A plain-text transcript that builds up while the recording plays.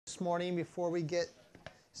this morning before we get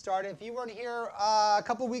started. If you weren't here a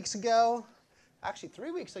couple weeks ago, actually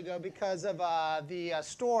 3 weeks ago, because of the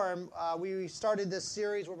storm, we started this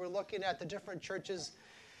series where we're looking at the different churches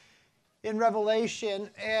in Revelation,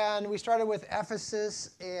 and we started with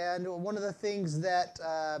Ephesus, and one of the things that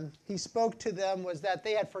he spoke to them was that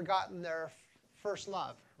they had forgotten their first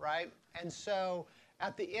love, right? And so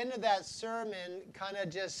at the end of that sermon, kind of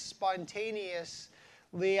just spontaneously,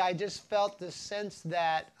 I just felt the sense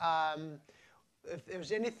that if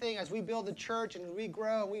there's anything, as we build the church and we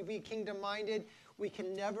grow and we be kingdom-minded, we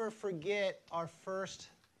can never forget our first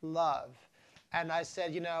love. And I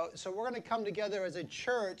said, so we're going to come together as a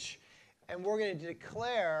church and we're going to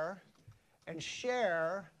declare and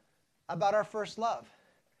share about our first love.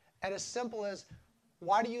 And as simple as,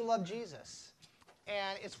 why do you love Jesus?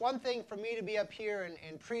 And it's one thing for me to be up here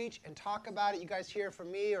and preach and talk about it. You guys hear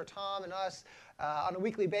from me or Tom and us on a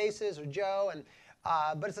weekly basis, or Joe.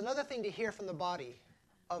 But it's another thing to hear from the body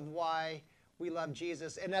of why we love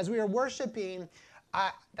Jesus. And as we are worshiping,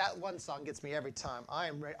 that one song gets me every time. I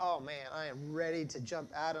am ready. Oh, man, I am ready to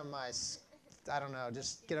jump out of my,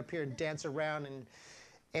 just get up here and dance around.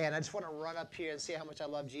 And I just want to run up here and see how much I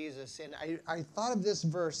love Jesus. And I thought of this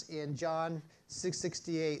verse in John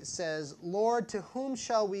 6:68. It says, Lord, to whom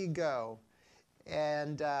shall we go?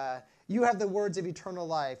 And you have the words of eternal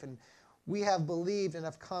life. And we have believed and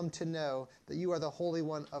have come to know that you are the Holy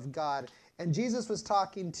One of God. And Jesus was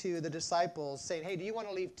talking to the disciples saying, hey, do you want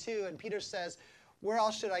to leave too? And Peter says, where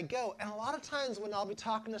else should I go? And a lot of times when I'll be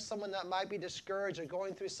talking to someone that might be discouraged or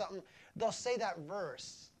going through something, they'll say that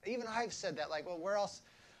verse. Even I've said that, like, well, where else?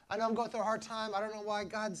 I know I'm going through a hard time. I don't know why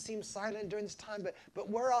God seems silent during this time, but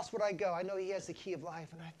where else would I go? I know he has the key of life.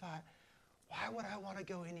 And I thought, why would I want to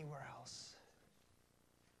go anywhere else?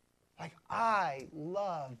 Like, I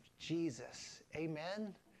love Jesus.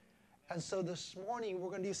 Amen? And so this morning, we're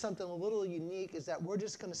going to do something a little unique, is that we're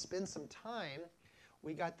just going to spend some time.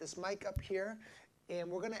 We got this mic up here, and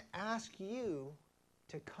we're going to ask you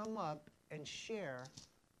to come up and share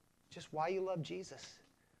just why you love Jesus.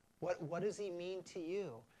 What does he mean to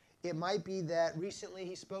you? It might be that recently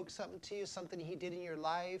he spoke something to you, something he did in your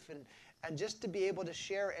life, and just to be able to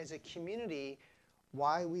share as a community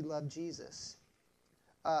why we love Jesus.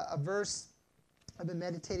 A verse I've been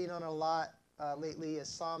meditating on a lot lately is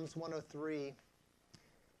Psalms 103.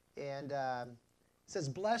 And it says,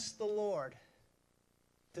 bless the Lord.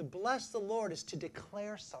 To bless the Lord is to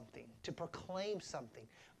declare something, to proclaim something.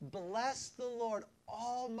 Bless the Lord,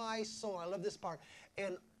 all my soul. I love this part.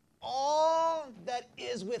 And all that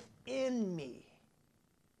is within me.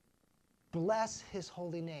 Bless his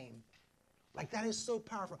holy name. Like, that is so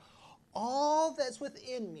powerful. All that's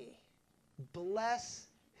within me. Bless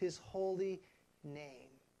his holy name.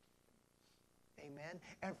 Amen.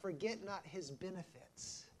 And forget not his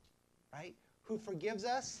benefits. Right? Who forgives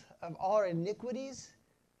us of all our iniquities,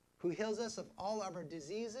 who heals us of all of our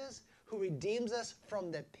diseases, who redeems us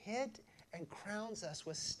from the pit and crowns us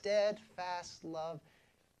with steadfast love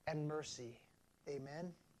and mercy.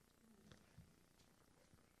 Amen.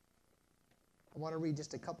 I want to read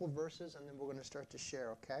just a couple verses and then we're going to start to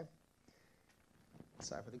share, okay?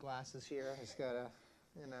 Sorry for the glasses here. I just got to,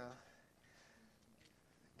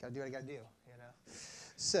 got to do what I got to do,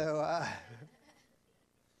 So,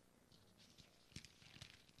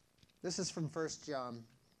 this is from 1 John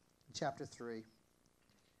chapter 3.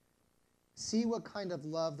 See what kind of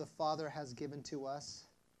love the Father has given to us,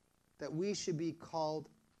 that we should be called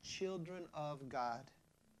children of God.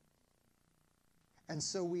 And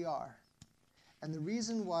so we are. And the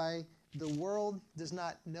reason why the world does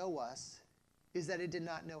not know us is that it did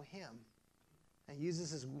not know him. And he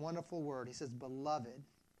uses this wonderful word. He says, beloved.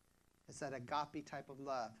 It's that agape type of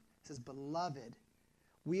love. He says, beloved,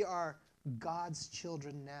 we are God's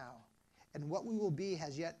children now. And what we will be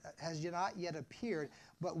has not yet appeared,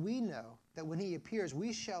 but we know that when he appears,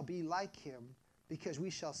 we shall be like him, because we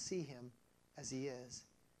shall see him as he is.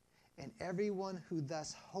 And everyone who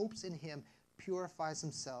thus hopes in him purifies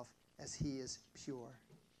himself as he is pure.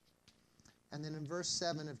 And then in verse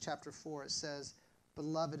 7 of chapter 4, it says,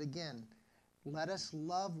 beloved, again, let us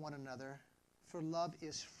love one another, for love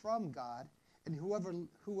is from God, and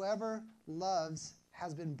whoever loves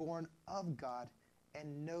has been born of God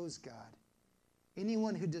and knows God.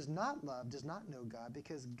 Anyone who does not love does not know God,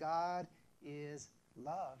 because God is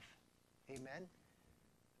love. Amen?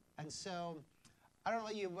 And so, I don't know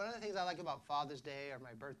about you, one of the things I like about Father's Day or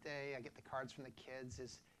my birthday, I get the cards from the kids,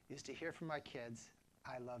 is to hear from my kids,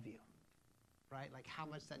 I love you. Right? Like how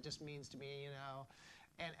much that just means to me,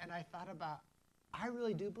 And I thought about, I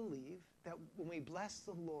really do believe that when we bless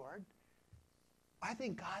the Lord, I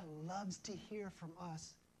think God loves to hear from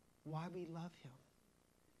us why we love him.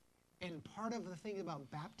 And part of the thing about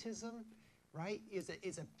baptism, right, is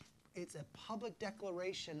it's a public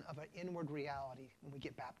declaration of an inward reality when we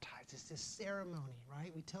get baptized. It's this ceremony,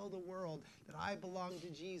 right? We tell the world that I belong to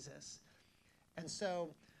Jesus. And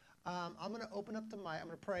so I'm going to open up the mic. I'm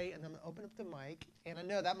going to pray, and I'm going to open up the mic. And I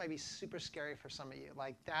know that might be super scary for some of you.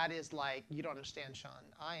 Like, that is like, you don't understand, Sean.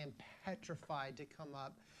 I am petrified to come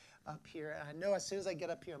up here. And I know as soon as I get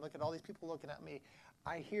up here and look at all these people looking at me,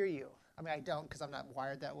 I hear you. I mean, I don't, because I'm not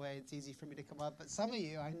wired that way. It's easy for me to come up. But some of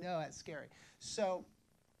you, I know it's scary. So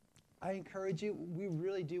I encourage you. We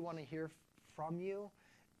really do want to hear from you.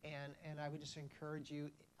 And I would just encourage you,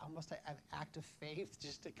 almost an act of faith,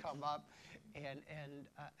 just to come up and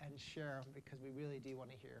share, because we really do want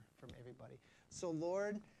to hear from everybody. So,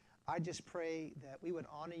 Lord, I just pray that we would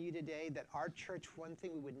honor you today, that our church, one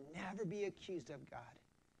thing we would never be accused of, God,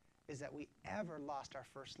 is that we ever lost our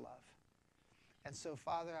first love. And so,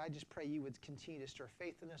 Father, I just pray you would continue to stir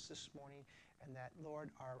faith in us this morning, and that, Lord,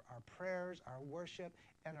 our prayers, our worship,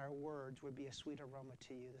 and our words would be a sweet aroma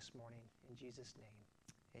to you this morning. In Jesus' name,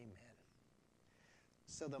 amen.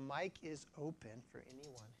 So the mic is open for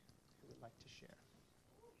anyone who would like to share.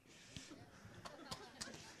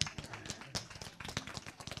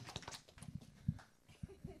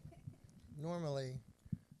 Normally,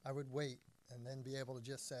 I would wait and then be able to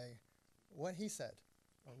just say what he said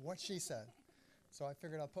or what she said. So I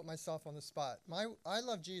figured I'll put myself on the spot. I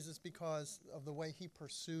love Jesus because of the way he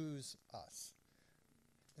pursues us.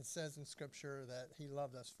 It says in Scripture that he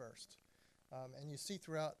loved us first. And you see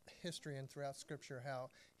throughout history and throughout Scripture how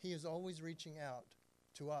he is always reaching out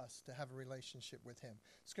to us to have a relationship with him.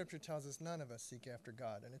 Scripture tells us none of us seek after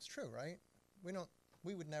God, and it's true, right?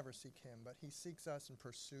 We would never seek him, but he seeks us and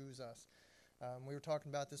pursues us. We were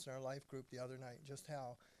talking about this in our life group the other night, just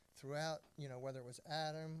how throughout, whether it was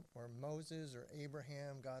Adam or Moses or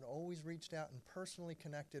Abraham, God always reached out and personally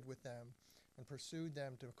connected with them and pursued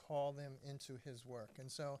them to call them into his work.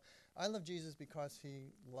 And so I love Jesus because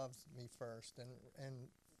he loves me first. And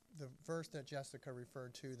the verse that Jessica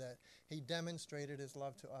referred to, that he demonstrated his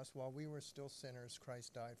love to us while we were still sinners,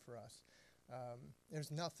 Christ died for us.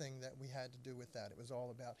 There's nothing that we had to do with that. It was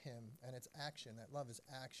all about him. And it's action. That love is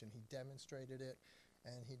action. He demonstrated it,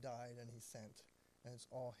 and he died, and he sent. And it's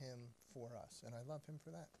all him for us. And I love him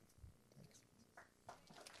for that. Thanks.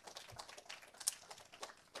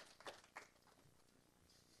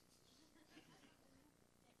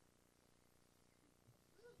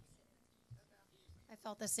 I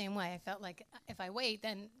felt the same way. I felt like if I wait,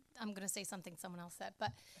 then I'm going to say something someone else said.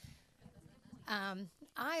 But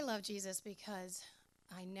I love Jesus because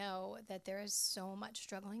I know that there is so much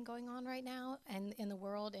struggling going on right now, and in the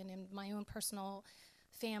world and in my own personal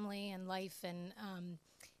family and life. And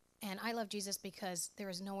I love Jesus because there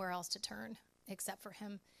is nowhere else to turn except for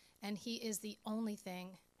him. And he is the only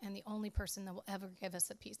thing and the only person that will ever give us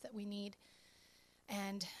the peace that we need.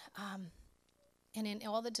 And in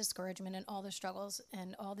all the discouragement and all the struggles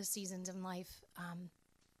and all the seasons in life,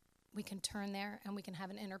 we can turn there and we can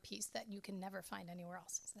have an inner peace that you can never find anywhere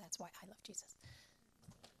else. So that's why I love Jesus.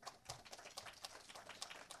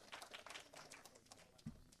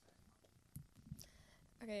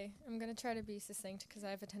 Okay, I'm going to try to be succinct because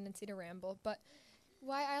I have a tendency to ramble. But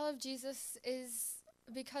why I love Jesus is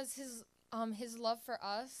because his love for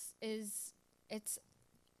us it's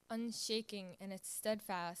unshaking and it's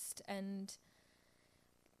steadfast, and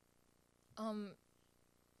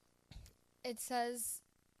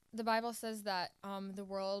the Bible says that the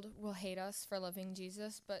world will hate us for loving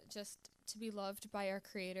Jesus, but just to be loved by our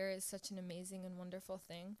Creator is such an amazing and wonderful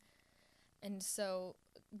thing. And so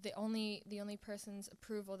the only person's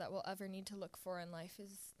approval that we'll ever need to look for in life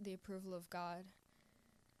is the approval of God.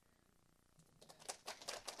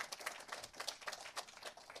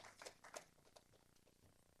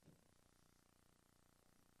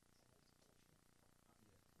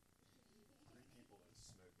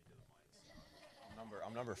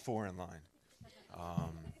 I'm number 4 in line.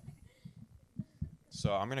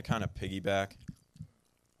 So I'm going to kind of piggyback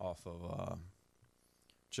off of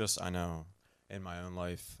I know in my own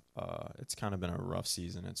life, it's kind of been a rough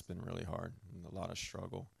season. It's been really hard and a lot of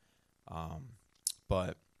struggle.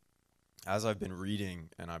 But as I've been reading,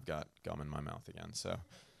 and I've got gum in my mouth again, so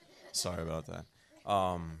sorry about that.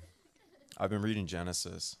 I've been reading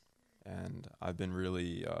Genesis, and I've been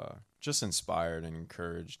really just inspired and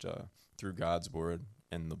encouraged through God's word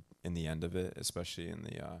in the end of it, especially in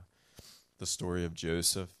the story of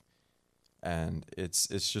Joseph. And it's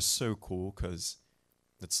just so cool because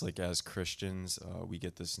it's like, as Christians, we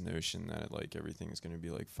get this notion that like everything's going to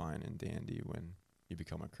be like fine and dandy when you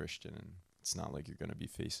become a Christian, and It's not like you're going to be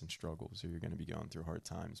facing struggles or you're going to be going through hard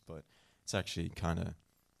times, but it's actually kind of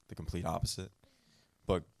the complete opposite.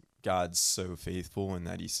 But God's so faithful in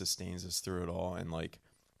that he sustains us through it all. And like,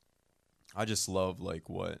 I just love like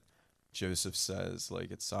what Joseph says.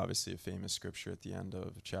 Like, it's obviously a famous scripture at the end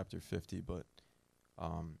of chapter 50, but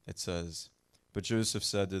it says, "But Joseph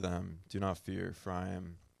said to them, 'Do not fear, for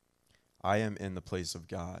I am in the place of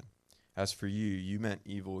God. As for you, you meant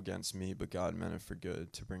evil against me, but God meant it for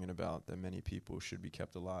good, to bring it about that many people should be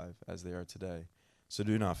kept alive as they are today. So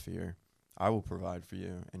do not fear. I will provide for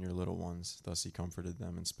you and your little ones.' Thus he comforted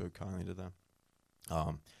them and spoke kindly to them."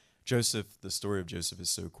 Joseph, the story of Joseph is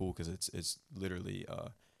so cool because it's literally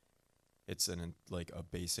it's a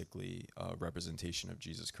basically representation of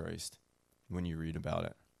Jesus Christ. When you read about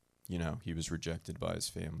it, you know, he was rejected by his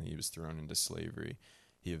family. He was thrown into slavery.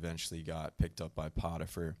 He eventually got picked up by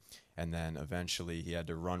Potiphar, and then eventually he had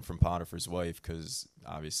to run from Potiphar's wife because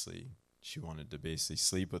obviously she wanted to basically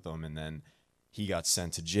sleep with him, and then he got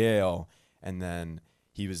sent to jail, and then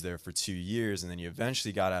he was there for 2 years, and then he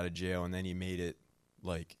eventually got out of jail, and then he made it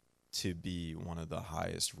like to be one of the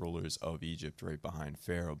highest rulers of Egypt right behind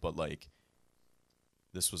Pharaoh. But like,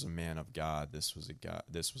 this was a man of God. This was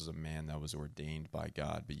a man that was ordained by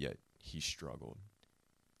God, but yet he struggled.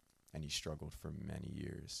 And he struggled for many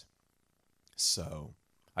years. So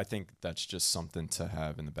I think that's just something to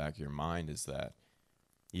have in the back of your mind, is that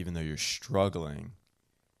even though you're struggling,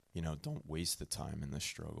 you know, don't waste the time in the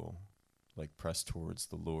struggle. Like, press towards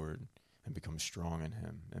the Lord and become strong in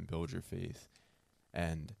him and build your faith.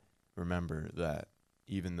 And remember that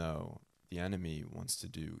even though the enemy wants to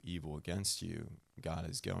do evil against you, God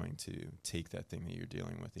is going to take that thing that you're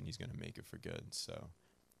dealing with and he's going to make it for good. So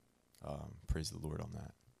praise the Lord on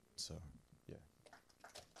that. So, yeah.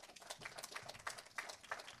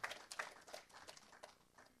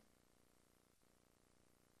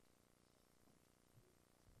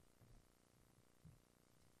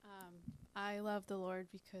 I love the Lord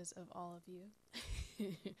because of all of you.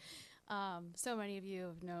 So many of you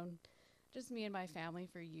have known just me and my family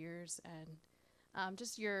for years, and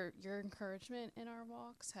just your encouragement in our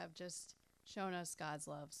walks have just shown us God's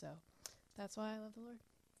love. So that's why I love the Lord.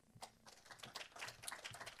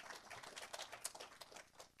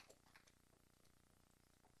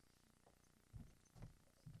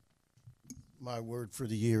 My word for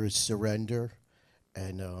the year is surrender,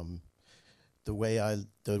 and the way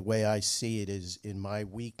I see it is, in my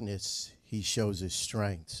weakness, he shows his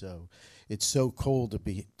strength. So it's so cool to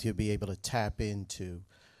be able to tap into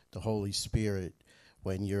the Holy Spirit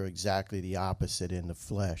when you're exactly the opposite in the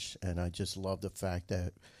flesh. And I just love the fact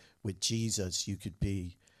that with Jesus, you could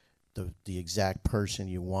be the exact person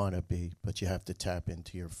you want to be, but you have to tap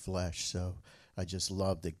into your flesh. So I just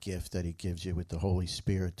love the gift that he gives you with the Holy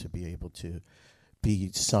Spirit to be able to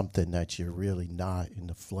be something that you're really not in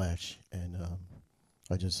the flesh. And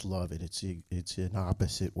I just love it. It's an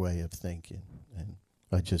opposite way of thinking, and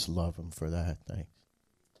I just love him for that. Thanks.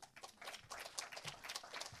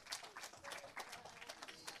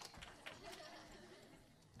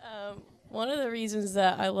 One of the reasons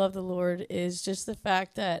that I love the Lord is just the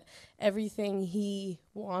fact that everything he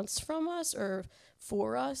wants from us or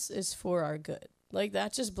for us is for our good. Like,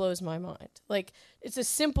 that just blows my mind. Like, it's a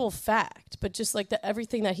simple fact, but just like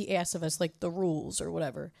everything that he asks of us, like the rules or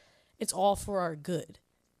whatever, it's all for our good.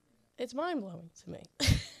 It's mind-blowing to me.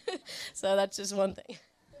 So that's just one thing.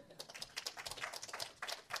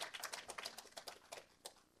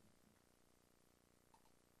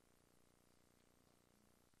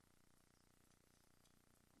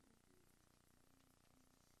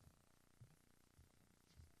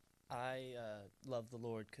 I love the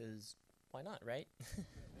Lord because why not, right?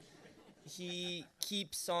 He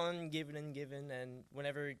keeps on giving and giving, and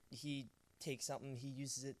whenever he takes something, he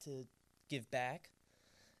uses it to give back.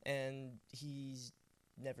 And he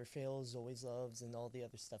never fails, always loves, and all the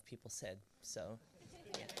other stuff people said. So,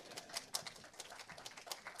 yeah.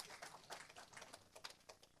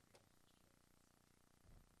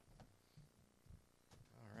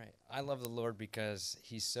 All right. I love the Lord because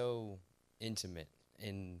he's so intimate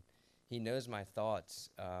and he knows my thoughts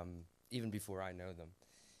even before I know them.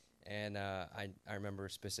 And I remember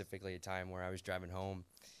specifically a time where I was driving home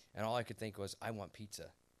and all I could think was, I want pizza.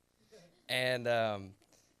 And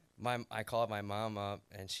I called my mom up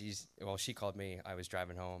and she called me. I was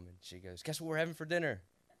driving home and she goes, guess what we're having for dinner?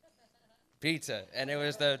 Pizza. And it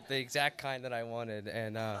was the exact kind that I wanted.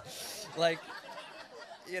 And like,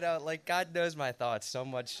 you know, like God knows my thoughts so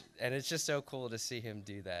much, and it's just so cool to see him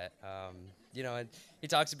do that. You know, and he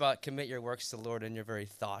talks about commit your works to the Lord and your very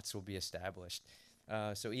thoughts will be established.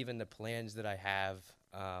 So even the plans that I have,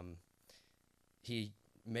 he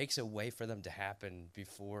makes a way for them to happen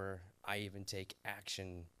before I even take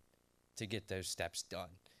action to get those steps done,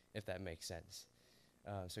 if that makes sense.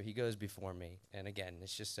 So he goes before me, and again,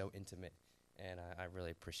 it's just so intimate, and I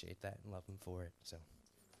really appreciate that and love him for it. So.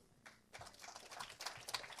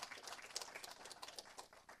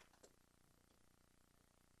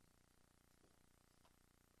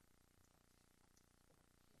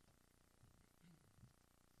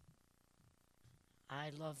 I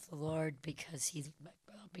love the Lord because he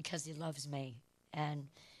loves me. And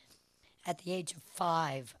at the age of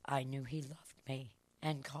 5, I knew he loved me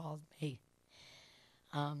and called me.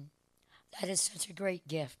 That is such a great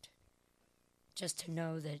gift, just to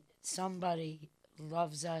know that somebody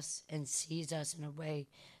loves us and sees us in a way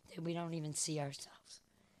that we don't even see ourselves.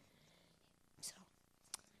 So,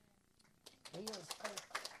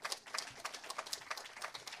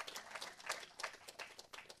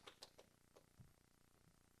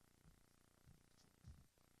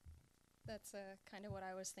 That's kind of what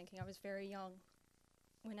I was thinking. I was very young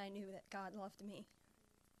when I knew that God loved me.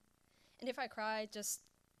 And if I cry, just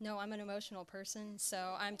know I'm an emotional person,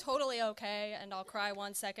 so I'm totally okay, and I'll cry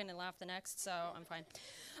 1 second and laugh the next, so I'm fine.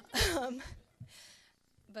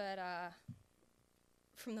 But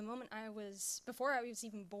from the moment before I was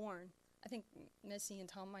even born, I think Missy and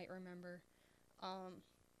Tom might remember,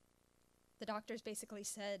 the doctors basically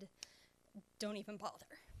said, don't even bother.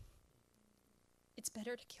 It's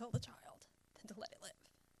better to kill the child than to let it live.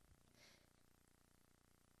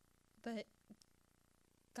 But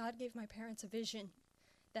God gave my parents a vision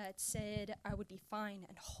that said I would be fine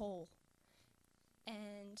and whole.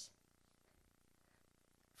 And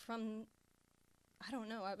from, I don't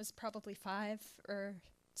know, I was probably 5 or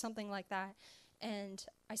something like that. And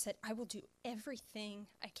I said, I will do everything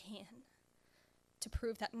I can to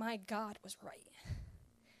prove that my God was right.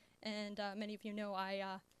 And many of you know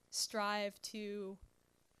I strive to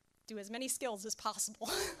do as many skills as possible.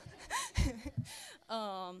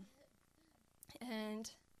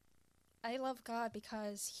 And I love God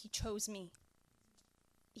because he chose me.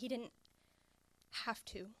 He didn't have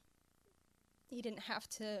to. He didn't have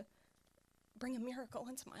to bring a miracle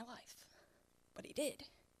into my life, but he did.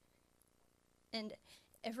 And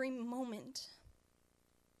every moment,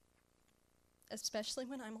 especially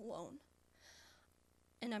when I'm alone,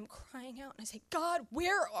 and I'm crying out, and I say, God,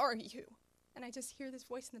 where are you? And I just hear this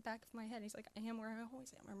voice in the back of my head. He's like, I am where I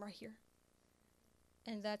always am. I'm right here.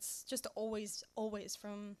 And that's just always, always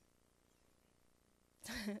from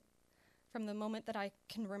from the moment that I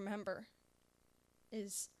can remember,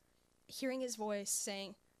 is hearing his voice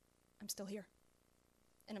saying, I'm still here,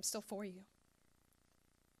 and I'm still for you.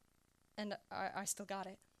 And I still got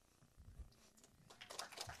it.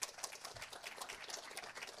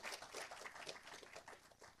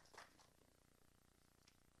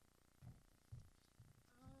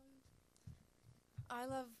 I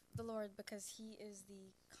love the Lord because he is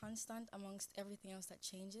the constant amongst everything else that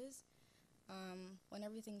changes. When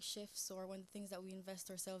everything shifts or when the things that we invest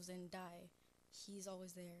ourselves in die, he's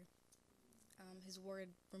always there. His word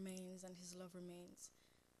remains and his love remains.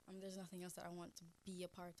 There's nothing else that I want to be a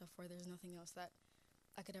part of, or there's nothing else that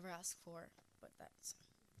I could ever ask for but that.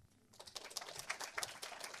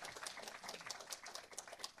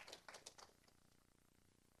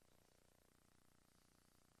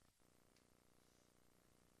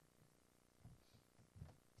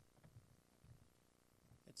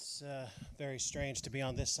 It's very strange to be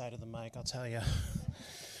on this side of the mic, I'll tell you.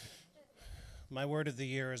 My word of the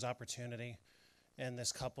year is opportunity, and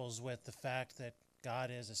this couples with the fact that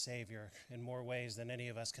God is a Savior in more ways than any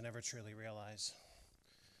of us can ever truly realize.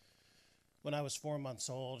 When I was 4 months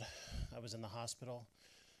old, I was in the hospital.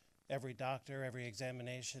 Every doctor, every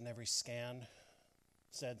examination, every scan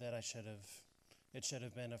said that it should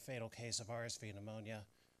have been a fatal case of RSV pneumonia,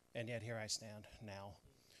 and yet here I stand now.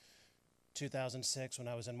 2006, when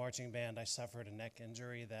I was in marching band, I suffered a neck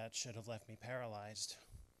injury that should have left me paralyzed.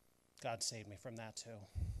 God saved me from that too.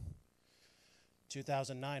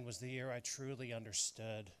 2009 was the year I truly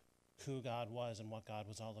understood who God was and what God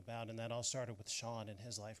was all about, and that all started with Sean and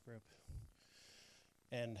his life group.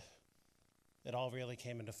 And it all really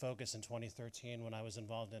came into focus in 2013 when I was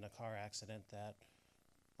involved in a car accident that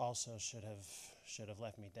also should have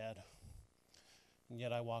left me dead. And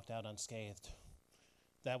yet I walked out unscathed.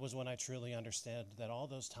 That was when I truly understood that all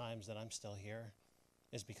those times that I'm still here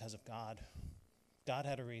is because of God. God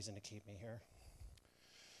had a reason to keep me here.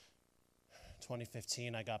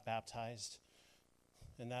 2015, I got baptized,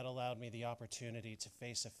 and that allowed me the opportunity to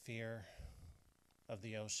face a fear of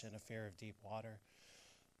the ocean, a fear of deep water.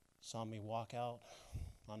 Saw me walk out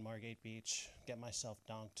on Margate Beach, get myself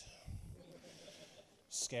dunked,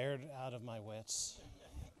 scared out of my wits.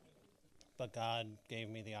 But God gave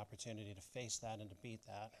me the opportunity to face that and to beat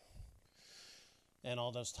that. And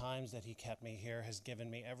all those times that he kept me here has given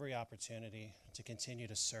me every opportunity to continue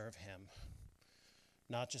to serve him.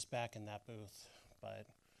 Not just back in that booth, but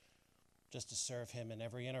just to serve him in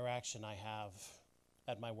every interaction I have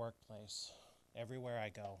at my workplace, everywhere I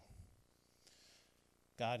go.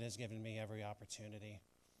 God has given me every opportunity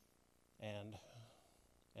and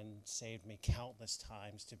saved me countless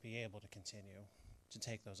times to be able to continue to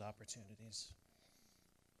take those opportunities.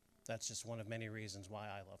 That's just one of many reasons why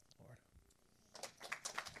I love the Lord.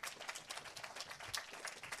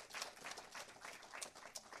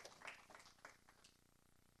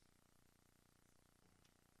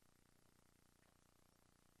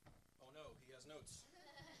 Oh no, he has notes.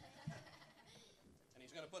 And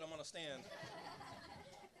he's going to put them on a stand.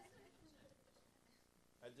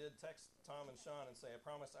 I did text Tom and Sean and say, I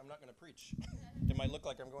promise I'm not going to preach. It might look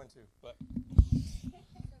like I'm going to, but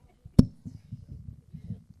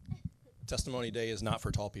Testimony Day is not for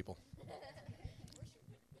tall people.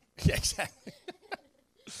 Yeah, exactly.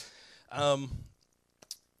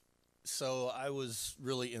 So I was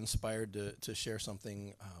really inspired to share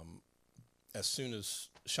something as soon as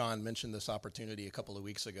Sean mentioned this opportunity a couple of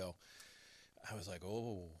weeks ago. I was like,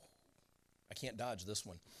 oh, I can't dodge this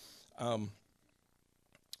one.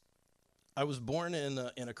 I was born in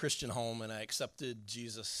a Christian home, and I accepted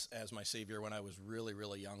Jesus as my Savior when I was really,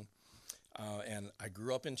 really young. And I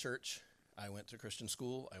grew up in church. I went to Christian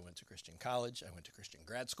school. I went to Christian college. I went to Christian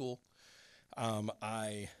grad school.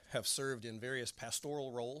 I have served in various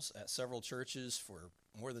pastoral roles at several churches for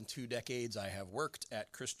more than 2 decades. I have worked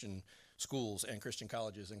at Christian schools and Christian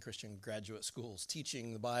colleges and Christian graduate schools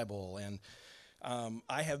teaching the Bible. And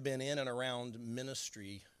I have been in and around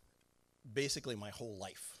ministry basically my whole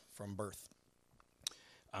life from birth.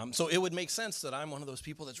 So it would make sense that I'm one of those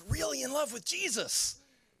people that's really in love with Jesus.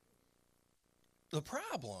 The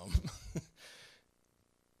problem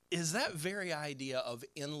is that very idea of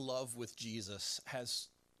in love with Jesus has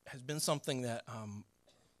been something that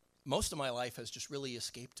most of my life has just really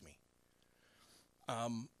escaped me.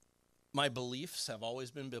 My beliefs have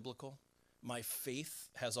always been biblical. My faith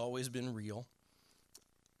has always been real.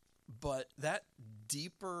 But that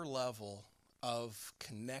deeper level of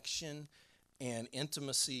connection and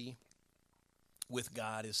intimacy with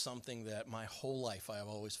God is something that my whole life I have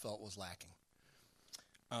always felt was lacking.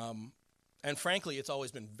 And frankly, it's always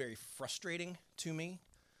been very frustrating to me,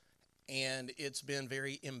 and it's been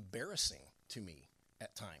very embarrassing to me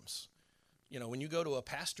at times. You know, when you go to a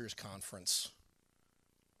pastor's conference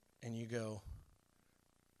and you go,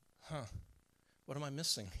 what am I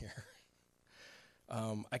missing here?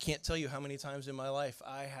 I can't tell you how many times in my life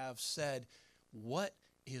I have said, what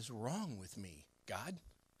is wrong with me, God?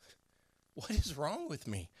 What is wrong with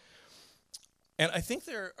me? And I think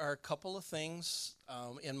there are a couple of things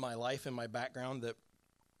in my life, in my background,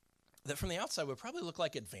 that from the outside would probably look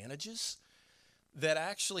like advantages that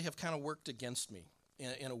actually have kind of worked against me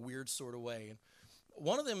in a weird sort of way. And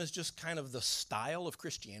one of them is just kind of the style of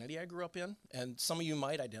Christianity I grew up in, and some of you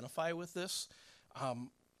might identify with this.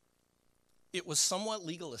 It was somewhat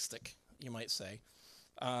legalistic, you might say,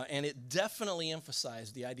 and it definitely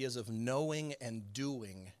emphasized the ideas of knowing and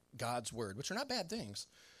doing God's word, which are not bad things.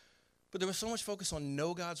 But there was so much focus on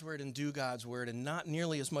know God's word and do God's word, and not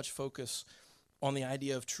nearly as much focus on the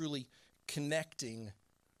idea of truly connecting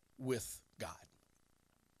with God.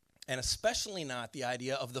 And especially not the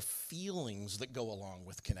idea of the feelings that go along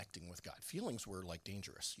with connecting with God. Feelings were like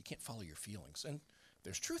dangerous. You can't follow your feelings. And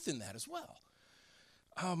there's truth in that as well.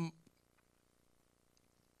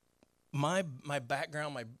 My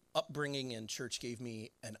background, my upbringing in church gave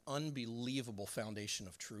me an unbelievable foundation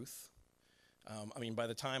of truth. By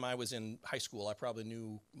the time I was in high school, I probably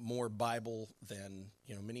knew more Bible than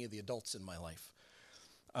many of the adults in my life.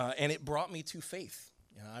 And it brought me to faith.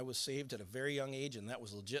 I was saved at a very young age, and that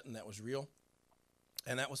was legit and that was real.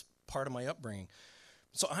 And that was part of my upbringing.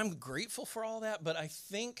 So I'm grateful for all that, but I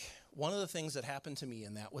think one of the things that happened to me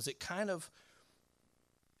in that was it kind of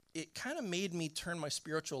made me turn my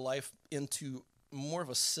spiritual life into more of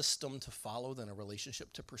a system to follow than a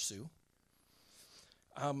relationship to pursue.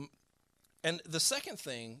 And the second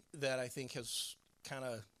thing that I think has kind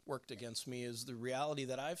of worked against me is the reality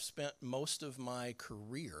that I've spent most of my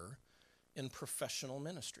career in professional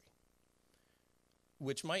ministry,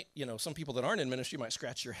 which might, some people that aren't in ministry might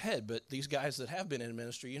scratch your head, but these guys that have been in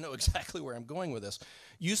ministry, you know exactly where I'm going with this.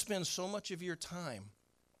 You spend so much of your time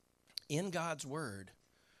in God's word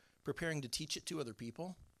preparing to teach it to other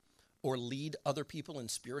people or lead other people in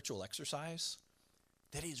spiritual exercise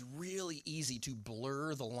that is really easy to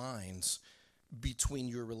blur the lines between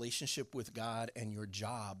your relationship with God and your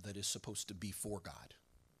job that is supposed to be for God.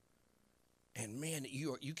 And man,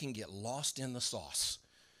 you can get lost in the sauce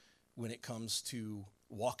when it comes to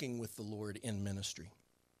walking with the Lord in ministry.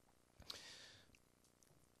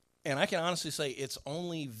 And I can honestly say it's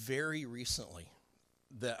only very recently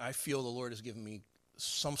that I feel the Lord has given me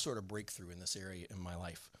some sort of breakthrough in this area in my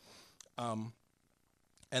life.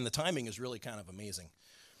 And the timing is really kind of amazing.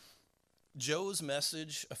 Joe's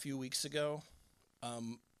message a few weeks ago,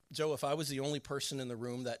 Joe, if I was the only person in the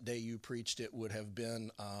room that day you preached, it would have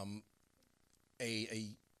been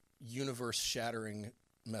a universe-shattering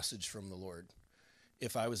message from the Lord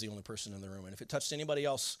if I was the only person in the room. And if it touched anybody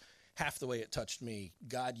else half the way it touched me,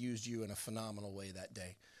 God used you in a phenomenal way that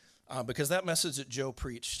day. Because that message that Joe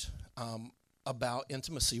preached about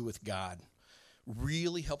intimacy with God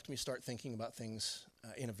really helped me start thinking about things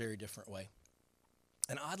in a very different way.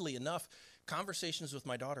 And oddly enough, conversations with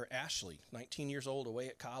my daughter, Ashley, 19 years old, away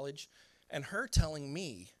at college, and her telling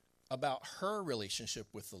me about her relationship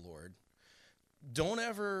with the Lord. Don't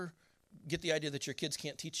ever get the idea that your kids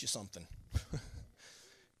can't teach you something.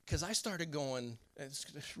 Because I started going, it's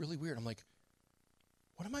really weird. I'm like,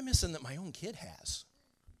 what am I missing that my own kid has?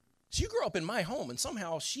 She grew up in my home, and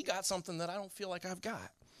somehow she got something that I don't feel like I've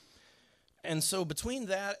got. And so between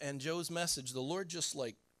that and Joe's message, the Lord just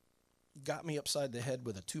like got me upside the head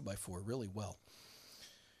with a 2x4 really well.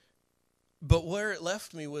 But where it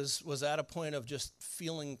left me was at a point of just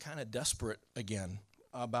feeling kind of desperate again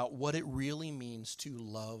about what it really means to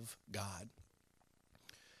love God.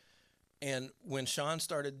 And when Sean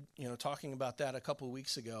started, talking about that a couple of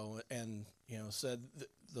weeks ago and, said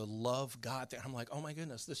the love God thing, I'm like, oh my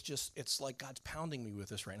goodness, it's like God's pounding me with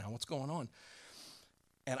this right now. What's going on?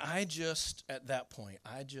 And at that point,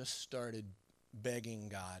 I just started begging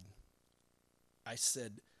God. I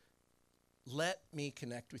said, let me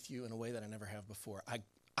connect with you in a way that I never have before.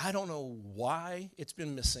 I don't know why it's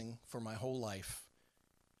been missing for my whole life.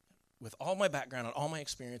 With all my background and all my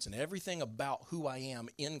experience and everything about who I am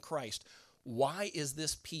in Christ, why is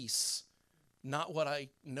this piece not what I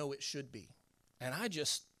know it should be? And I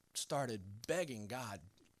just started begging God,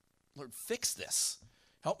 Lord, fix this.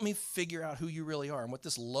 Help me figure out who you really are and what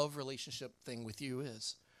this love relationship thing with you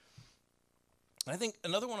is. And I think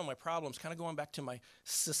another one of my problems, kind of going back to my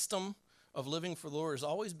system of living for the Lord, has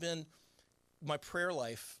always been my prayer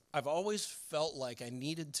life. I've always felt like I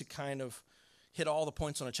needed to kind of hit all the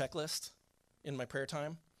points on a checklist in my prayer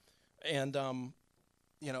time. And,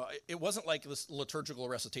 it wasn't like this liturgical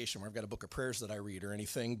recitation where I've got a book of prayers that I read or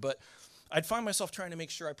anything, but I'd find myself trying to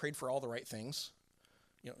make sure I prayed for all the right things,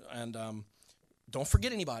 and don't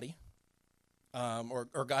forget anybody,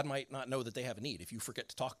 or God might not know that they have a need if you forget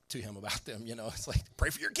to talk to him about them. It's like,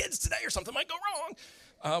 pray for your kids today or something might go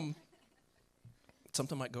wrong.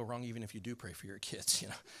 Something might go wrong even if you do pray for your kids,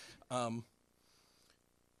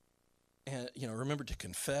 And, remember to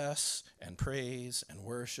confess and praise and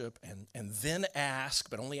worship and then ask,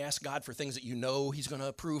 but only ask God for things that he's going to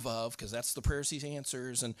approve of, because that's the prayers he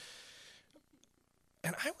answers. And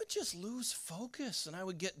I would just lose focus, and I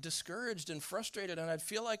would get discouraged and frustrated, and I'd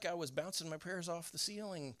feel like I was bouncing my prayers off the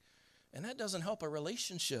ceiling, and that doesn't help a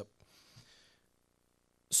relationship.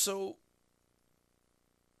 So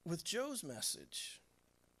with Joe's message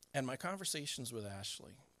and my conversations with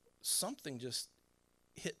Ashley, something just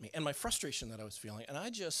hit me, and my frustration that I was feeling, and I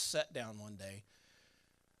just sat down one day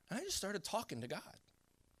and I just started talking to God.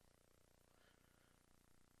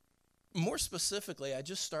 More specifically, I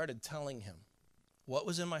just started telling him what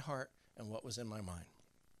was in my heart and what was in my mind.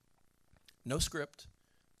 No script,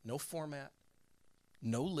 no format,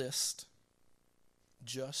 no list,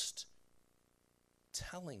 just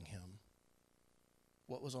telling him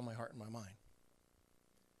what was on my heart and my mind.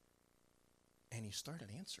 And he started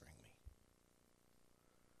answering me.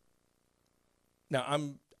 Now,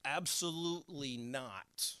 I'm absolutely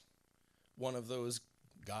not one of those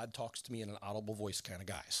God talks to me in an audible voice kind of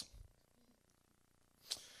guys.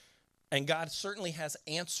 And God certainly has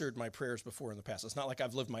answered my prayers before in the past. It's not like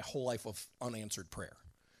I've lived my whole life of unanswered prayer.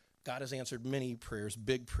 God has answered many prayers,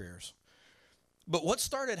 big prayers. But what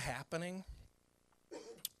started happening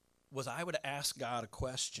was I would ask God a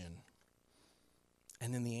question,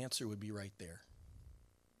 and then the answer would be right there.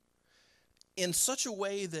 In such a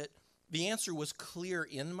way that the answer was clear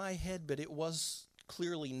in my head, but it was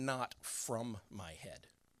clearly not from my head.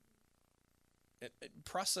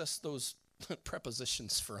 Process those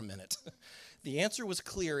prepositions for a minute. The answer was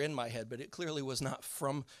clear in my head, but it clearly was not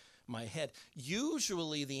from my head.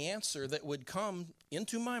 Usually the answer that would come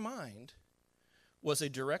into my mind was a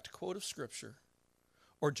direct quote of Scripture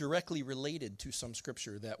or directly related to some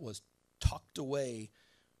Scripture that was tucked away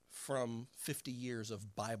from 50 years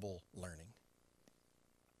of Bible learning.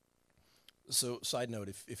 So, side note,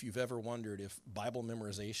 if you've ever wondered if Bible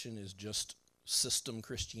memorization is just system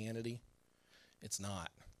Christianity, it's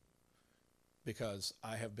not. Because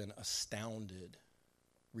I have been astounded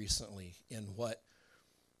recently in what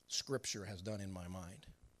Scripture has done in my mind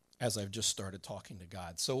as I've just started talking to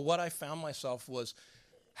God. So what I found myself was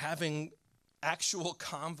having actual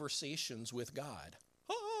conversations with God.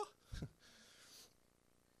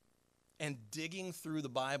 And digging through the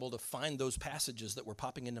Bible to find those passages that were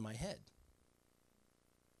popping into my head.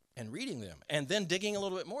 And reading them. And then digging a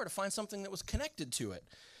little bit more to find something that was connected to it.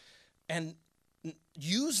 And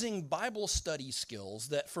using Bible study skills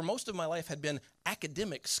that for most of my life had been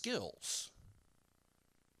academic skills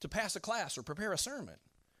to pass a class or prepare a sermon.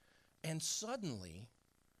 And suddenly,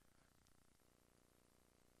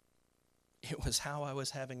 it was how I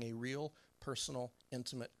was having a real, personal,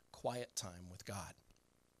 intimate, quiet time with God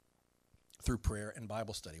through prayer and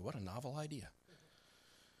Bible study. What a novel idea.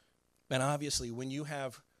 And obviously, when you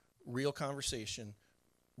have real conversation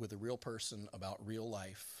with a real person about real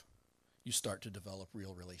life, you start to develop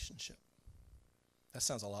real relationship. That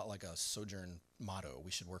sounds a lot like a Sojourn motto. We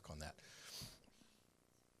should work on that.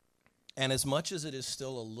 And as much as it is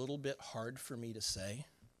still a little bit hard for me to say,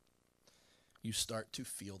 you start to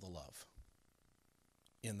feel the love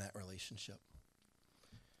in that relationship.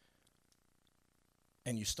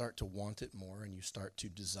 And you start to want it more, and you start to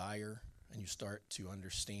desire, and you start to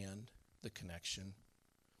understand the connection.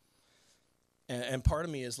 And part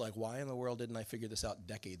of me is like, why in the world didn't I figure this out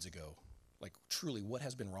decades ago? Like, truly, what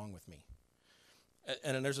has been wrong with me?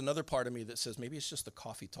 And then there's another part of me that says, maybe it's just the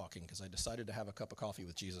coffee talking, because I decided to have a cup of coffee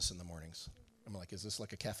with Jesus in the mornings. I'm like, is this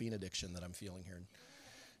like a caffeine addiction that I'm feeling here?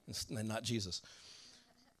 And not Jesus.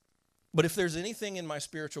 But if there's anything in my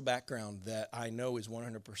spiritual background that I know is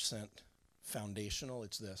 100% foundational,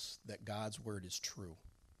 it's this, that God's word is true.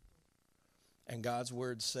 And God's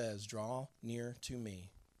word says, draw near to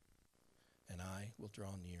me, and I will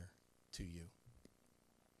draw near to you.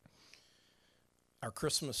 Our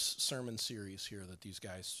Christmas sermon series here that these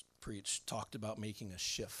guys preached talked about making a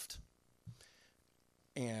shift.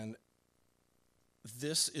 And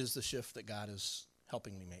this is the shift that God is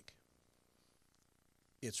helping me make.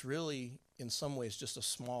 It's really, in some ways, just a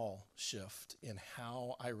small shift in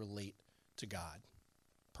how I relate to God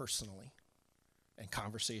personally and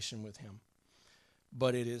conversation with him.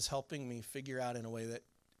 But it is helping me figure out in a way that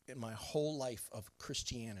in my whole life of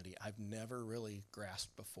Christianity, I've never really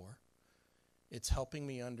grasped before. It's helping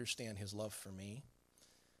me understand his love for me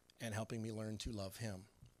and helping me learn to love him.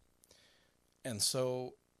 And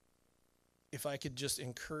so if I could just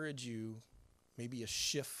encourage you, maybe a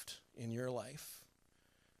shift in your life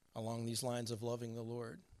along these lines of loving the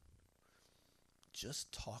Lord,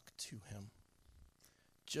 just talk to him.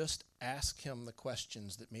 Just ask him the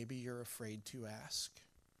questions that maybe you're afraid to ask.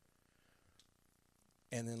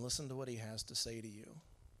 And then listen to what he has to say to you.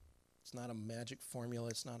 It's not a magic formula.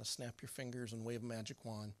 It's not a snap your fingers and wave a magic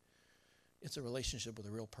wand. It's a relationship with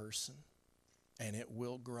a real person. And it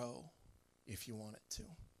will grow if you want it to.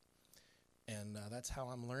 And that's how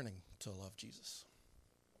I'm learning to love Jesus.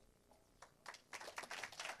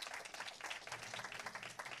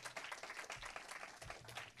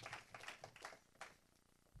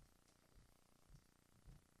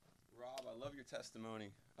 Rob, I love your testimony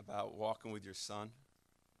about walking with your son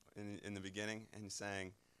in the beginning and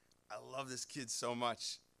saying, I love this kid so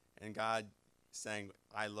much, and God saying,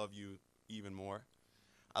 I love you even more.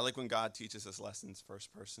 I like when God teaches us lessons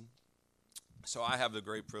first person. So I have the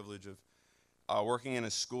great privilege of working in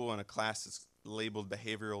a school in a class that's labeled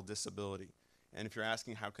behavioral disability. And if you're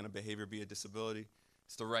asking how can a behavior be a disability,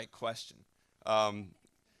 it's the right question.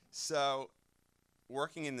 So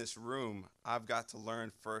working in this room, I've got to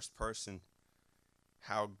learn first person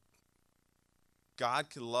how God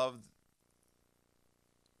can love.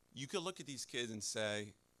 You could look at these kids and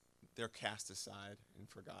say they're cast aside and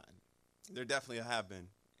forgotten. There definitely have been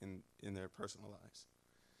in their personal lives.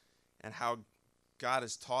 And how God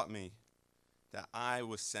has taught me that I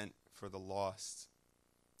was sent for the lost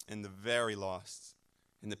and the very lost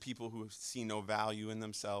and the people who see no value in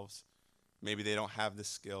themselves. Maybe they don't have the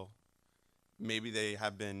skill. Maybe they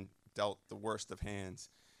have been dealt the worst of hands.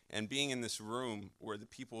 And being in this room where the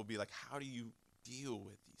people will be like, how do you deal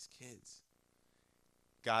with these kids?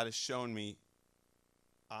 God has shown me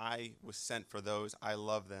I was sent for those. I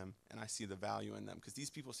love them, and I see the value in them. Because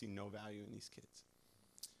these people see no value in these kids.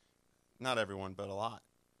 Not everyone, but a lot.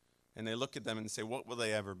 And they look at them and say, what will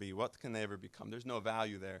they ever be? What can they ever become? There's no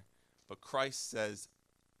value there. But Christ says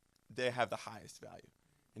they have the highest value.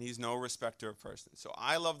 And he's no respecter of persons. So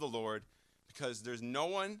I love the Lord because there's no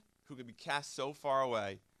one who could be cast so far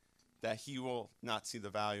away that he will not see the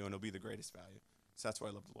value, and it'll be the greatest value. So that's why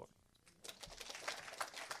I love the Lord.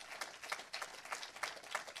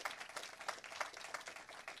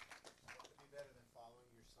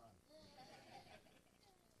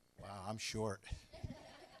 Wow, I'm short.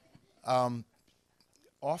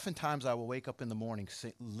 Oftentimes I will wake up in the morning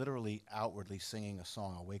literally outwardly singing a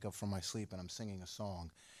song. I'll wake up from my sleep and I'm singing a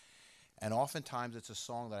song. And oftentimes it's a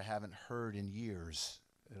song that I haven't heard in years.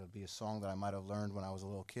 It'll be a song that I might have learned when I was a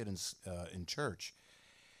little kid in church.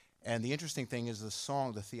 And the interesting thing is the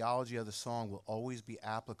song, the theology of the song will always be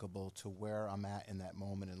applicable to where I'm at in that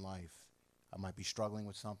moment in life. I might be struggling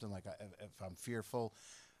with something, like if I'm fearful,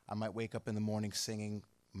 I might wake up in the morning singing,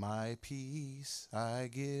 "My peace I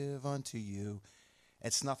give unto you."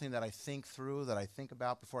 It's nothing that I think through, that I think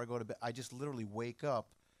about before I go to bed. I just literally wake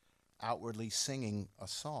up outwardly singing a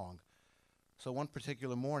song. So one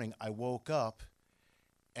particular morning, I woke up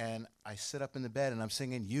and I sit up in the bed and I'm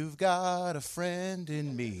singing, "You've got a friend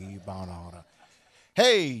in me, Bonara.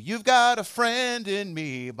 Hey, you've got a friend in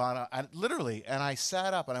me, Bonara." Literally, and I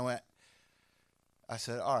sat up and I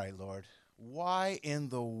said, "All right, Lord, why in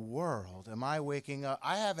the world am I waking up?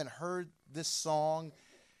 I haven't heard this song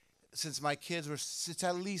since my kids were, it's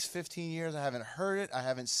at least 15 years. I haven't heard it. I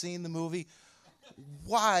haven't seen the movie.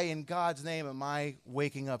 Why in God's name am I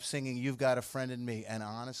waking up singing, 'You've got a friend in me'?" And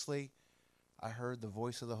honestly, I heard the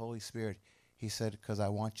voice of the Holy Spirit. He said, "Because I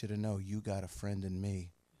want you to know you got a friend in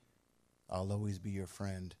me. I'll always be your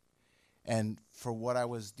friend." And for what I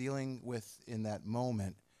was dealing with in that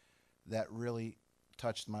moment, that really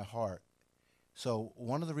touched my heart. So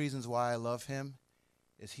one of the reasons why I love him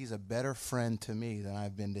is he's a better friend to me than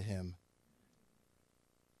I've been to him.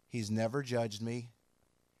 He's never judged me.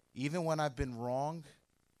 Even when I've been wrong,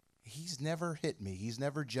 he's never hit me. He's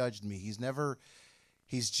never judged me.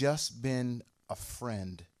 He's just been a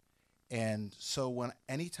friend. And so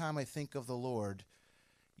anytime I think of the Lord,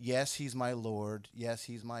 yes, he's my Lord. Yes,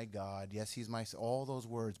 he's my God. Yes, he's all those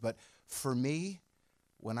words. But for me,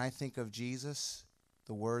 when I think of Jesus,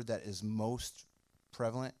 the word that is most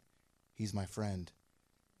prevalent, he's my friend.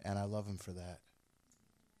 And I love him for that.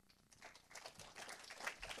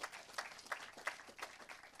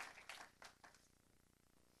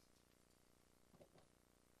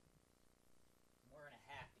 I'm wearing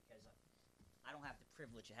a hat because I don't have the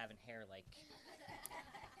privilege of having hair like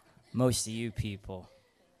most of you people.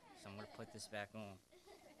 So I'm going to put this back on.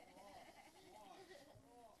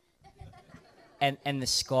 And the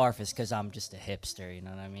scarf is because I'm just a hipster, you know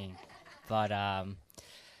what I mean? But,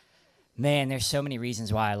 man, there's so many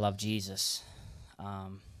reasons why I love Jesus.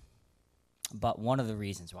 But one of the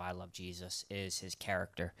reasons why I love Jesus is his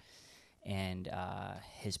character and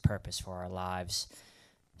his purpose for our lives.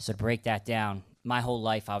 So to break that down, my whole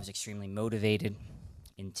life I was extremely motivated,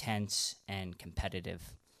 intense, and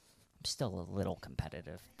competitive. I'm still a little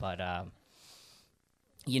competitive, but I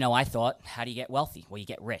thought, how do you get wealthy? Well, you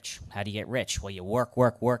get rich. How do you get rich? Well, you work,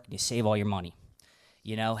 and you save all your money.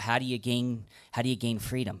 How do you gain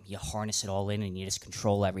freedom? You harness it all in and you just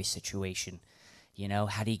control every situation.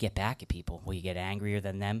 How do you get back at people? Well, you get angrier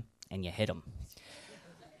than them and you hit them.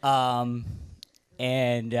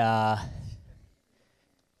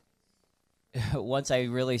 Once I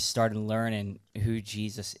really started learning who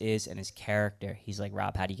Jesus is and his character, he's like,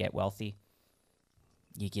 "Rob, how do you get wealthy?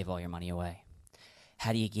 You give all your money away.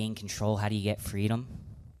 How do you gain control? How do you get freedom?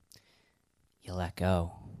 You let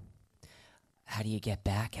go. How do you get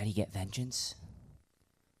back? How do you get vengeance?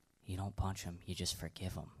 You don't punch them. You just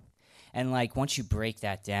forgive them." And once you break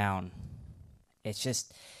that down, it's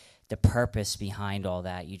just the purpose behind all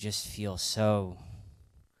that. You just feel so,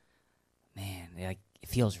 man, it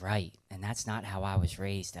feels right. And that's not how I was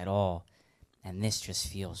raised at all. And this just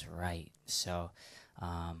feels right. So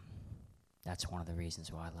that's one of the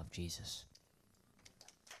reasons why I love Jesus.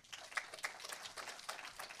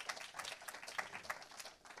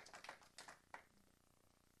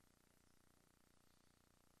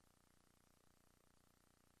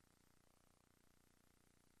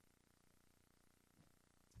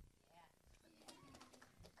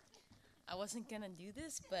 I wasn't gonna do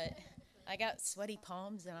this, but I got sweaty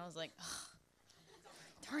palms and I was like, oh,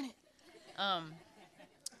 darn it.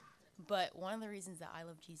 But one of the reasons that I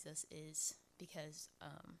love Jesus is because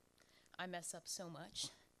I mess up so much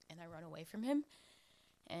and I run away from him,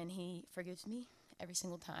 and he forgives me every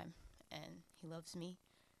single time, and he loves me,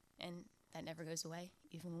 and that never goes away,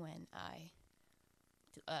 even when I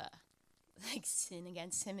sin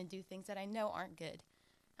against him and do things that I know aren't good.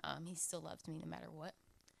 He still loves me no matter what.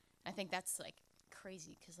 I think that's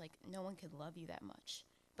crazy because no one could love you that much,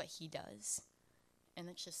 but he does. and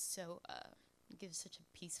it's just so it gives such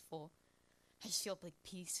a peaceful. I just feel like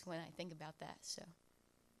peace when I think about that. So,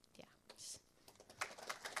 yeah.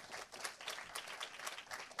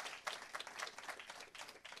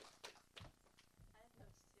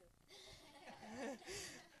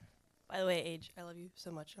 By the way, Age, I love you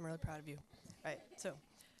so much. I'm really proud of you. All right, so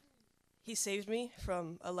he saved me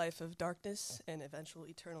from a life of darkness and eventual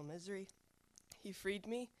eternal misery. He freed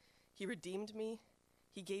me. He redeemed me.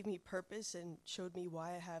 He gave me purpose and showed me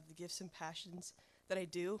why I have the gifts and passions that I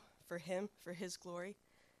do for him, for his glory.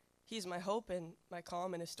 He's my hope and my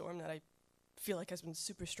calm in a storm that I feel like has been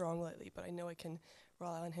super strong lately, but I know I can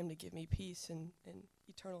rely on him to give me peace and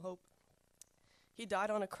eternal hope. He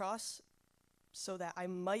died on a cross so that I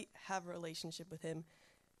might have a relationship with him,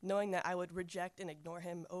 knowing that I would reject and ignore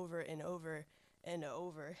him over and over and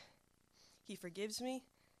over. He forgives me,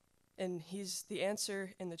 and he's the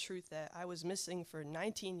answer and the truth that I was missing for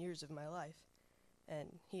 19 years of my life.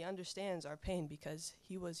 And he understands our pain because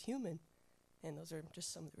he was human. And those are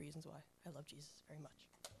just some of the reasons why I love Jesus very much.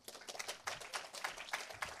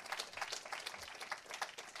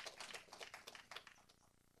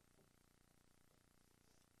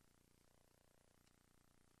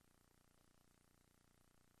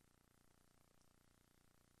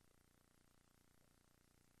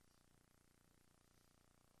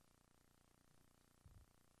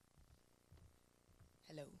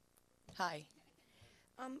 Hello. Hi.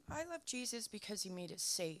 I love Jesus because he made it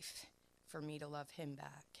safe for me to love him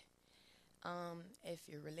back. If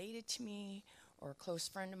you're related to me or a close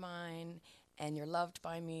friend of mine and you're loved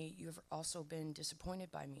by me, you've also been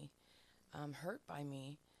disappointed by me, hurt by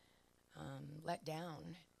me, let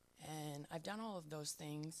down. And I've done all of those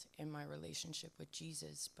things in my relationship with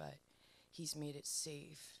Jesus, but he's made it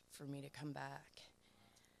safe for me to come back.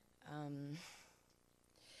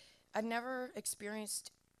 I've never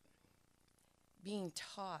experienced being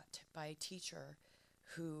taught by a teacher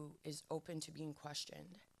who is open to being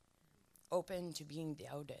questioned, open to being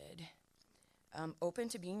doubted, open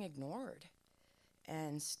to being ignored,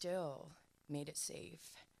 and still made it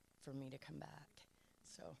safe for me to come back.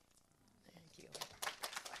 So, thank you.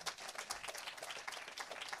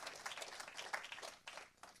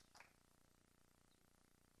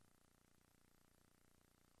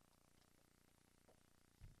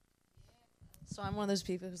 So I'm one of those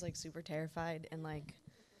people who's like super terrified and like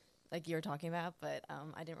you were talking about, but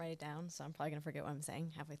I didn't write it down, so I'm probably gonna forget what I'm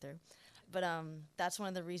saying halfway through. But that's one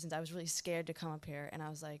of the reasons I was really scared to come up here, and I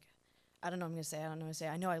was like, I don't know what I'm gonna say. I don't know what to say.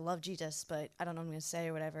 I know I love Jesus, but I don't know what I'm gonna say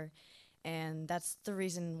or whatever. And that's the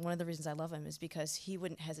reason. One of the reasons I love him is because he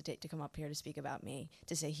wouldn't hesitate to come up here to speak about me,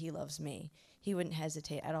 to say he loves me. He wouldn't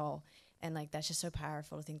hesitate at all. And like that's just so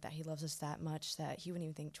powerful to think that he loves us that much that he wouldn't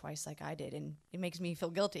even think twice like I did, and it makes me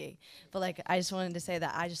feel guilty. But like I just wanted to say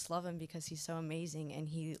that I just love him because he's so amazing and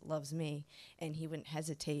he loves me, and he wouldn't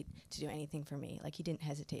hesitate to do anything for me. Like he didn't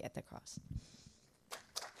hesitate at the cross.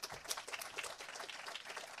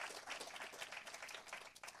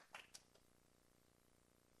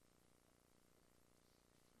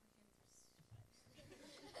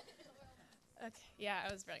 Okay. Yeah,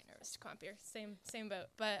 I was really nervous to come up here. Same boat.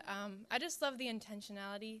 But I just love the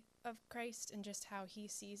intentionality of Christ and just how he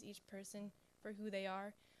sees each person for who they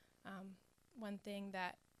are. One thing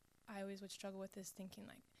that I always would struggle with is thinking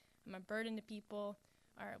like I'm a burden to people.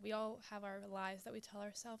 Or we all have our lies that we tell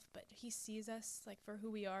ourselves, but he sees us like for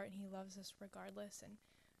who we are, and he loves us regardless. And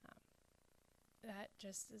that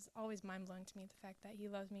just is always mind blowing to me. The fact that he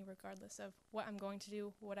loves me regardless of what I'm going to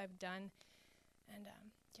do, what I've done, and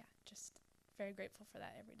yeah, just very grateful for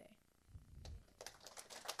that every day.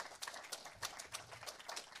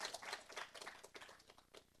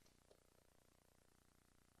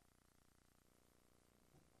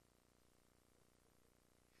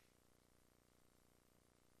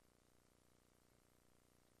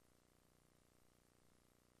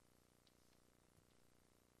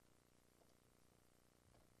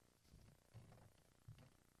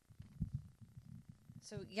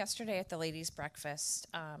 So yesterday at the ladies' breakfast,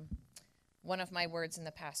 one of my words in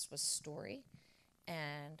the past was story,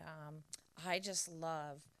 and I just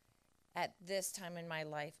love at this time in my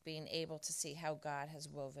life being able to see how God has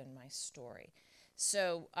woven my story.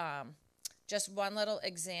 So just one little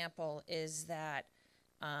example is that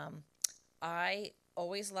I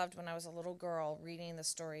always loved when I was a little girl reading the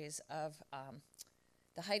stories of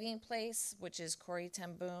The Hiding Place, which is Corrie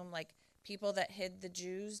ten Boom, like people that hid the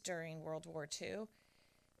Jews during World War II.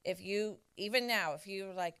 If you, even now, if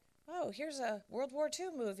you're like, oh, here's a World War II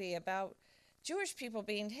movie about Jewish people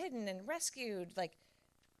being hidden and rescued, like,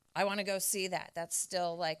 I want to go see that. That's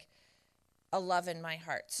still like a love in my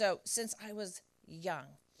heart. So since I was young,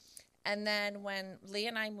 And then when Lee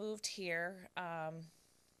and I moved here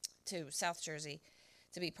to South Jersey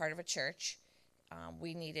to be part of a church,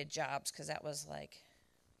 we needed jobs because that was like,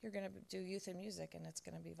 you're going to do youth and music and it's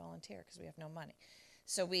going to be volunteer because we have no money.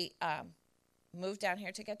 So we moved down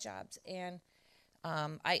here to get jobs. And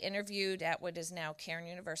I interviewed at what is now Cairn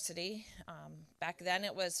University. Back then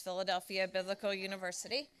it was Philadelphia Biblical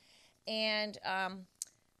University. And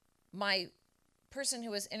my person who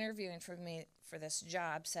was interviewing for me for this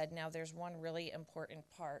job said, now there's one really important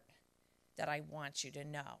part that I want you to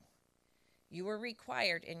know. You were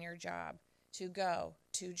required in your job to go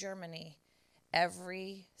to Germany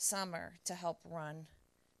every summer to help run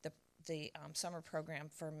the summer program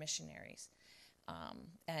for missionaries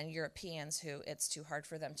and Europeans who it's too hard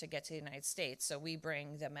for them to get to the United States. So we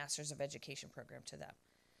bring the Masters of Education program to them.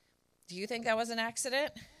 Do you think that was an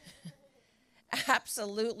accident?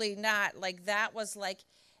 Absolutely not. Like that was like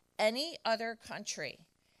any other country.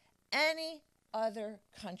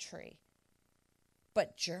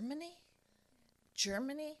 But Germany?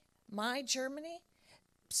 My Germany?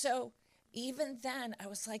 So even then, I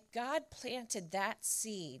was like, God planted that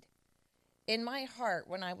seed in my heart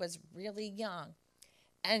when I was really young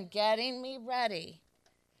and getting me ready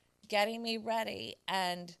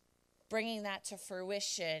and bringing that to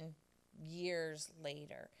fruition years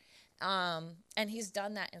later. And he's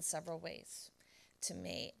done that in several ways to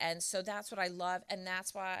me. And so that's what I love. And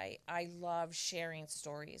that's why I love sharing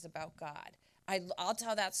stories about God. I'll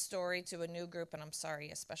tell that story to a new group, and I'm sorry,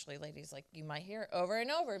 especially ladies, like you might hear it over and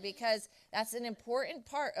over, because that's an important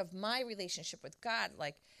part of my relationship with God.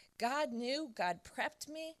 Like God knew, God prepped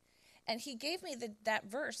me, and he gave me that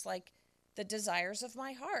verse, like the desires of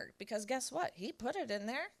my heart, because guess what? He put it in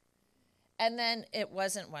there. And then it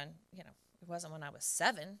wasn't when I was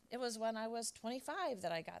 7. It was when I was 25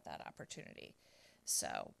 that I got that opportunity.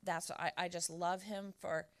 So that's what I just love him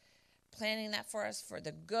for planning that for us, for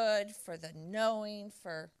the good, for the knowing,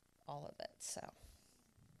 for all of it. So.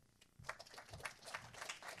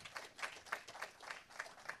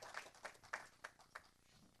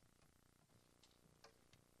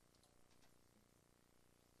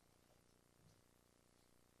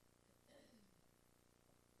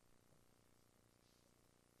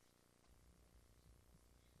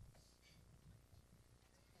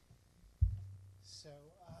 So,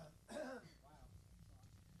 wow.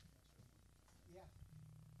 Yeah.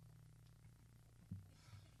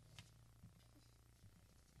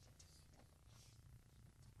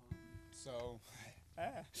 So,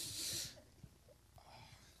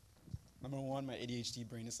 number one, my ADHD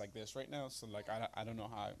brain is like this right now. So, like, I don't know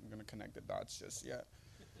how I'm going to connect the dots just yet.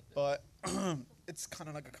 But it's kind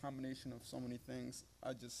of like a combination of so many things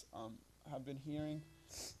I just have been hearing.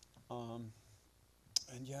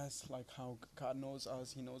 And yes, like how God knows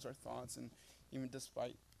us, he knows our thoughts, and even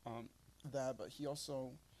despite that, but he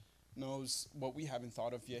also knows what we haven't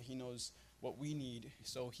thought of yet. He knows what we need.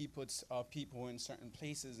 So he puts people in certain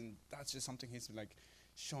places, and that's just something he's been like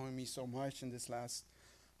showing me so much in this last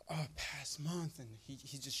past month. And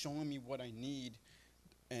he's just showing me what I need,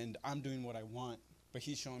 and I'm doing what I want, but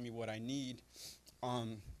he's showing me what I need.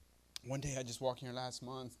 One day I just walked here last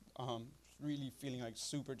month, really feeling like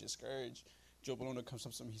super discouraged. Joe Bologna comes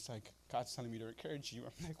up to me. He's like, God's telling me to encourage you.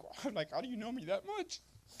 I'm like, how do you know me that much?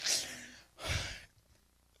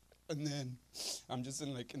 And then I'm just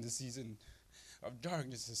in the season of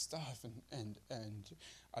darkness and stuff. And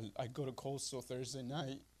I go to Coastal Thursday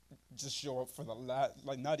night, just show up for the last,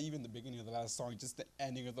 like not even the beginning of the last song, just the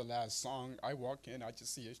ending of the last song. I walk in, I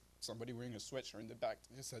just see somebody wearing a sweatshirt in the back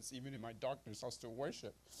that just says, even in my darkness, I'll still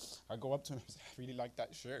worship. I go up to him, I say, I really like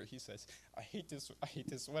that shirt. He says, I hate this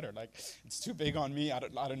sweater. Like, it's too big on me. I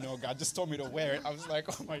don't know. God just told me to wear it. I was like,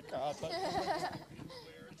 oh my God.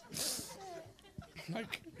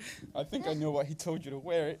 Like, I think I know why he told you to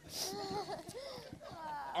wear it.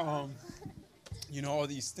 All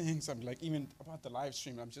these things. I'm like, even about the live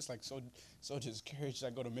stream, I'm just like so discouraged. I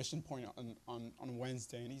go to Mission Point on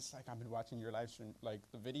Wednesday, and he's like, I've been watching your live stream, like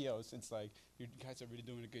the videos. It's like, you guys are really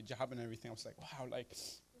doing a good job and everything. I was like, wow, like,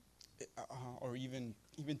 or even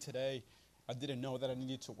today, I didn't know that I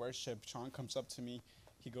needed to worship. Sean comes up to me,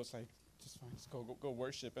 he goes like, just fine, just go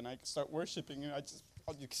worship, and I start worshiping, and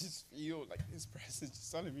you just feel like his presence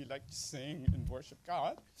just telling me, like, just sing and worship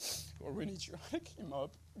God. Or when I came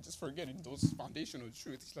up, just forgetting those foundational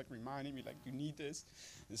truths. He's like reminding me, like, you need this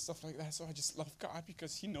and stuff like that. So I just love God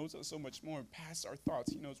because he knows us so much more past our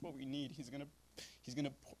thoughts. He knows what we need. He's gonna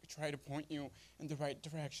try to point you in the right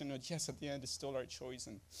direction. And yes, at the end, it's still our choice,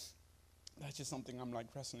 and that's just something I'm like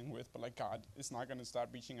wrestling with. But like, God is not gonna stop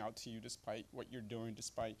reaching out to you despite what you're doing,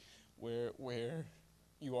 despite where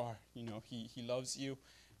you are. He loves you,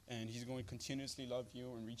 and He's going to continuously love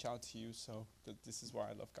you and reach out to you. So this is why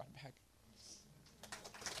I love God back.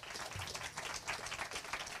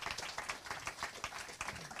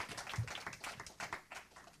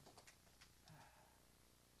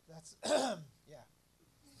 That's yeah.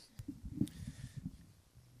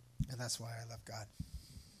 And that's why I love God.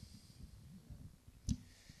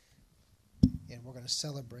 And we're going to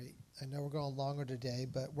celebrate. I know we're going longer today,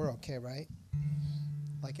 but we're okay, right?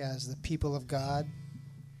 Like as the people of God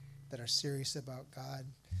that are serious about God,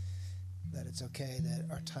 that it's okay that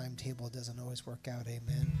our timetable doesn't always work out,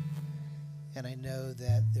 amen. And I know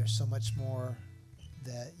that there's so much more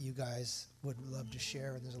that you guys would love to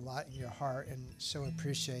share, and there's a lot in your heart, and so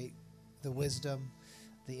appreciate the wisdom,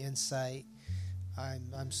 the insight.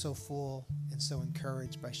 I'm so full and so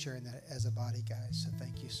encouraged by sharing that as a body, guys. So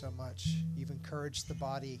thank you so much. You've encouraged the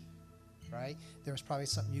body, right? There was probably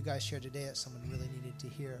something you guys shared today that someone really needed to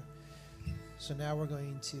hear. So now we're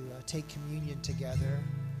going to take communion together,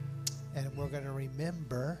 and we're going to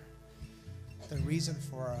remember the reason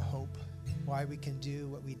for our hope, why we can do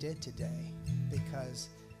what we did today, because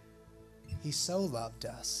He so loved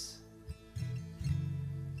us.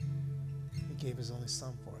 He gave His only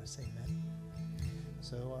Son for us. Amen.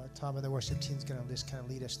 So Tom and the worship team is going to just kind of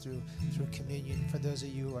lead us through communion. For those of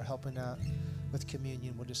you who are helping out with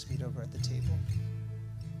communion, we'll just meet over at the table.